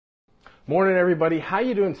Morning, everybody. How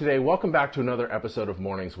you doing today? Welcome back to another episode of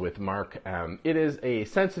Mornings with Mark. It is a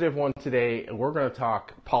sensitive one today. We're going to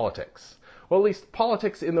talk politics. Well, at least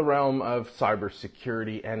politics in the realm of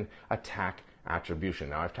cybersecurity and attack attribution.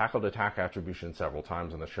 Now, I've tackled attack attribution several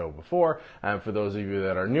times on the show before. For those of you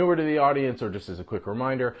that are newer to the audience, or just as a quick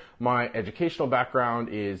reminder, my educational background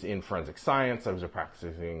is in forensic science. I was a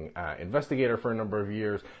practicing investigator for a number of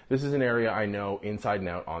years. This is an area I know inside and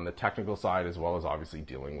out on the technical side, as well as obviously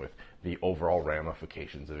dealing with the overall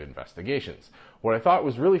ramifications of investigations. What I thought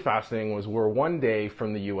was really fascinating was we're one day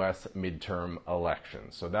from the U.S. midterm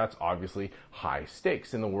elections. So that's obviously high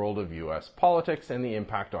stakes in the world of U.S. politics and the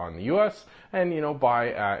impact on the U.S. and, by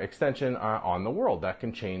extension, on the world. That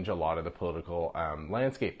can change a lot of the political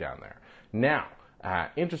landscape down there. Now,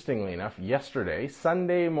 interestingly enough, yesterday,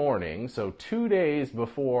 Sunday morning, so 2 days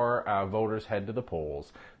before voters head to the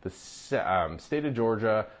polls, the state of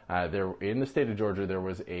Georgia, there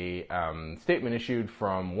was a statement issued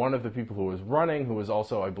from one of the people who was running, who was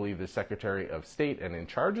also, I believe, the Secretary of State and in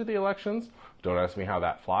charge of the elections. Don't ask me how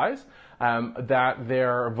that flies. That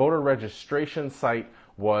their voter registration site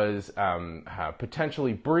was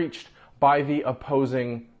potentially breached by the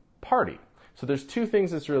opposing party. So there's two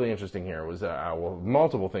things that's really interesting here. It was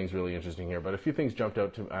multiple things really interesting here, but a few things jumped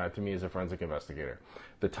out to me as a forensic investigator.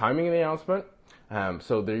 The timing of the announcement.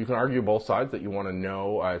 So there you can argue both sides that you want to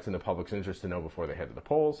know. It's in the public's interest to know before they head to the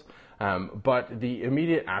polls. But the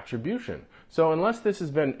immediate attribution. So unless this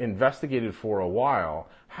has been investigated for a while,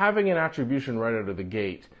 having an attribution right out of the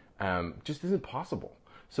gate just isn't possible.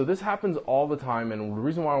 So this happens all the time, and the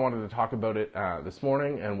reason why I wanted to talk about it this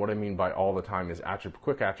morning, and what I mean by all the time is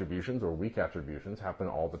quick attributions or weak attributions happen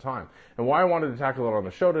all the time. And why I wanted to tackle it on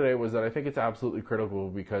the show today was that I think it's absolutely critical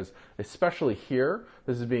because, especially here,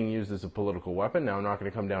 this is being used as a political weapon. Now, I'm not going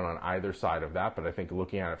to come down on either side of that, but I think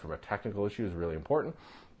looking at it from a technical issue is really important.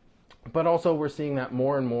 But also we're seeing that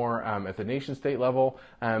more and more at the nation state level,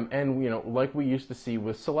 and like we used to see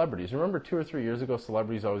with celebrities. Remember 2 or 3 years ago,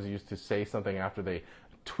 celebrities always used to say something after they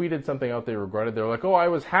tweeted something out they regretted. They were like, oh, I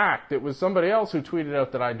was hacked. It was somebody else who tweeted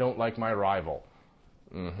out that I don't like my rival.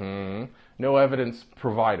 No evidence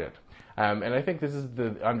provided. And I think this is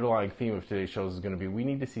the underlying theme of today's show is going to be we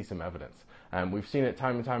need to see some evidence. We've seen it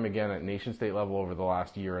time and time again at nation state level over the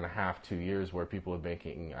last year and a half, 2 years, where people are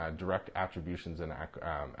making direct attributions and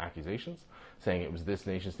accusations, saying it was this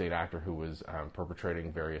nation state actor who was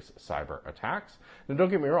perpetrating various cyber attacks. Now, don't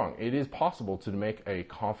get me wrong, it is possible to make a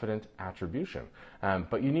confident attribution,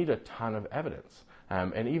 but you need a ton of evidence.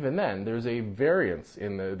 And even then, there's a variance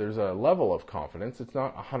there's a level of confidence. It's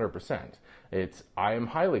not 100%. It's, I am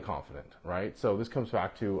highly confident, right? So this comes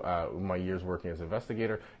back to my years working as an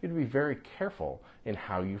investigator. You have to be very careful in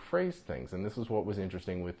how you phrase things. And this is what was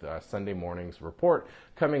interesting with Sunday morning's report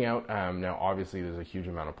coming out. Now, obviously, there's a huge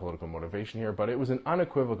amount of political motivation here, but it was an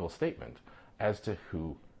unequivocal statement as to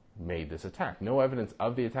who made this attack. No evidence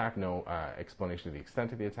of the attack, no explanation of the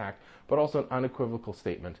extent of the attack, but also an unequivocal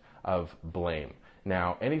statement of blame.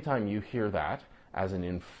 Now, anytime you hear that as an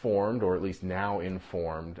informed, or at least now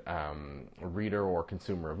informed, reader or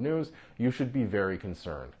consumer of news, you should be very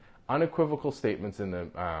concerned. Unequivocal statements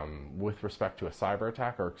with respect to a cyber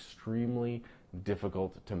attack are extremely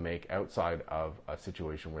difficult to make outside of a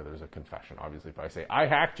situation where there's a confession. Obviously, if I say, I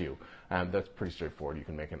hacked you, that's pretty straightforward. You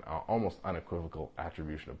can make an almost unequivocal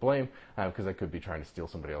attribution of blame because I could be trying to steal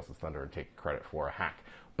somebody else's thunder and take credit for a hack.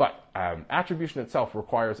 But attribution itself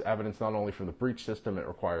requires evidence not only from the breach system, it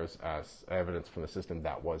requires evidence from the system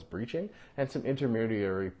that was breaching and some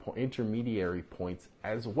intermediary points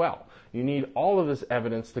as well. You need all of this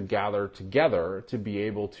evidence to gather together to be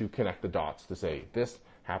able to connect the dots to say, this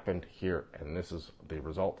happened here, and this is the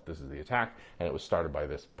result, this is the attack, and it was started by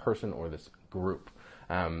this person or this group.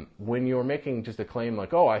 When you're making just a claim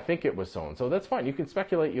like, oh, I think it was so-and-so, that's fine. You can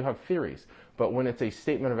speculate, you have theories. But when it's a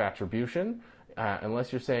statement of attribution,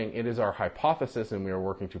 unless you're saying it is our hypothesis and we are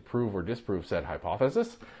working to prove or disprove said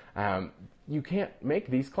hypothesis, you can't make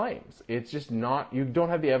these claims. It's just not, you don't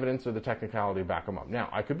have the evidence or the technicality to back them up. Now,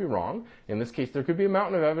 I could be wrong. In this case, there could be a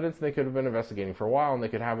mountain of evidence and they could have been investigating for a while and they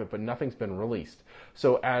could have it, but nothing's been released.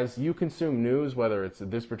 So as you consume news, whether it's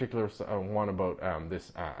this particular one about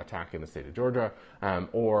this attack in the state of Georgia,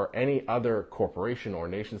 or any other corporation or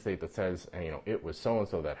nation state that says, it was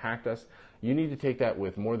so-and-so that hacked us, you need to take that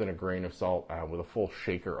with more than a grain of salt, with a full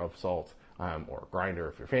shaker of salt, or a grinder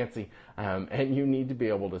if you're fancy, and you need to be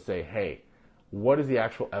able to say, hey, what is the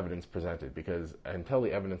actual evidence presented? Because until the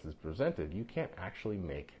evidence is presented, you can't actually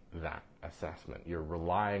make that assessment. You're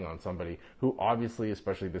relying on somebody who obviously,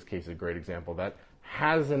 especially this case is a great example, that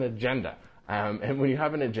has an agenda. And when you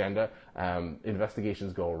have an agenda,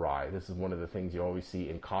 investigations go awry. This is one of the things you always see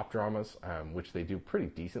in cop dramas, which they do pretty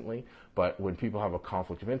decently. But when people have a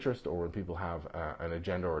conflict of interest, or when people have an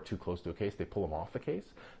agenda or are too close to a case, they pull them off the case.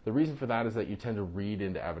 The reason for that is that you tend to read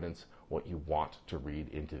into evidence what you want to read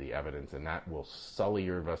into the evidence, and that will sully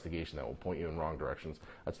your investigation. That will point you in wrong directions.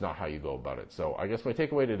 That's not how you go about it. So I guess my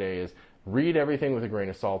takeaway today is read everything with a grain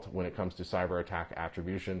of salt when it comes to cyber attack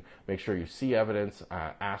attribution. Make sure you see evidence.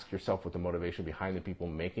 Ask yourself what the motivation behind the people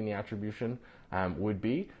making the attribution would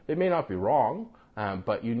be. They may not be wrong,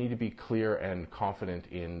 but you need to be clear and confident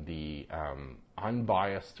in the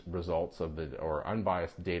unbiased results of or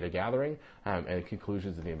unbiased data gathering and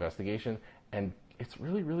conclusions of the investigation. And it's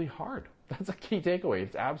really, really hard. That's a key takeaway.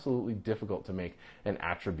 It's absolutely difficult to make an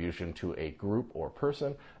attribution to a group or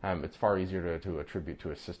person. It's far easier to attribute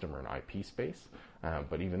to a system or an IP space.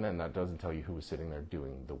 But even then, that doesn't tell you who was sitting there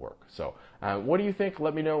doing the work. So what do you think?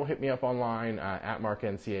 Let me know. Hit me up online at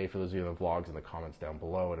MarkNCA for those of you in the vlogs, in the comments down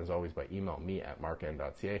below. And as always, by email, me at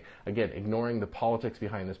markn.ca. Again, ignoring the politics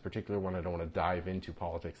behind this particular one. I don't want to dive into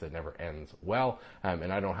politics that never ends well.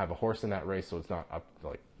 And I don't have a horse in that race, so it's not up,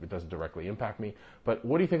 like, it doesn't directly impact me. But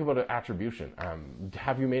what do you think about an attribution?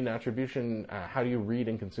 Have you made an attribution? How do you read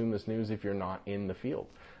and consume this news if you're not in the field?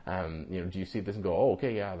 Do you see this and go, oh,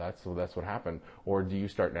 okay, yeah, that's what happened? Or do you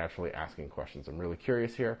start naturally asking questions? I'm really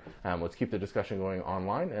curious here. Let's keep the discussion going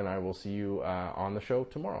online, and I will see you on the show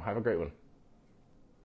tomorrow. Have a great one.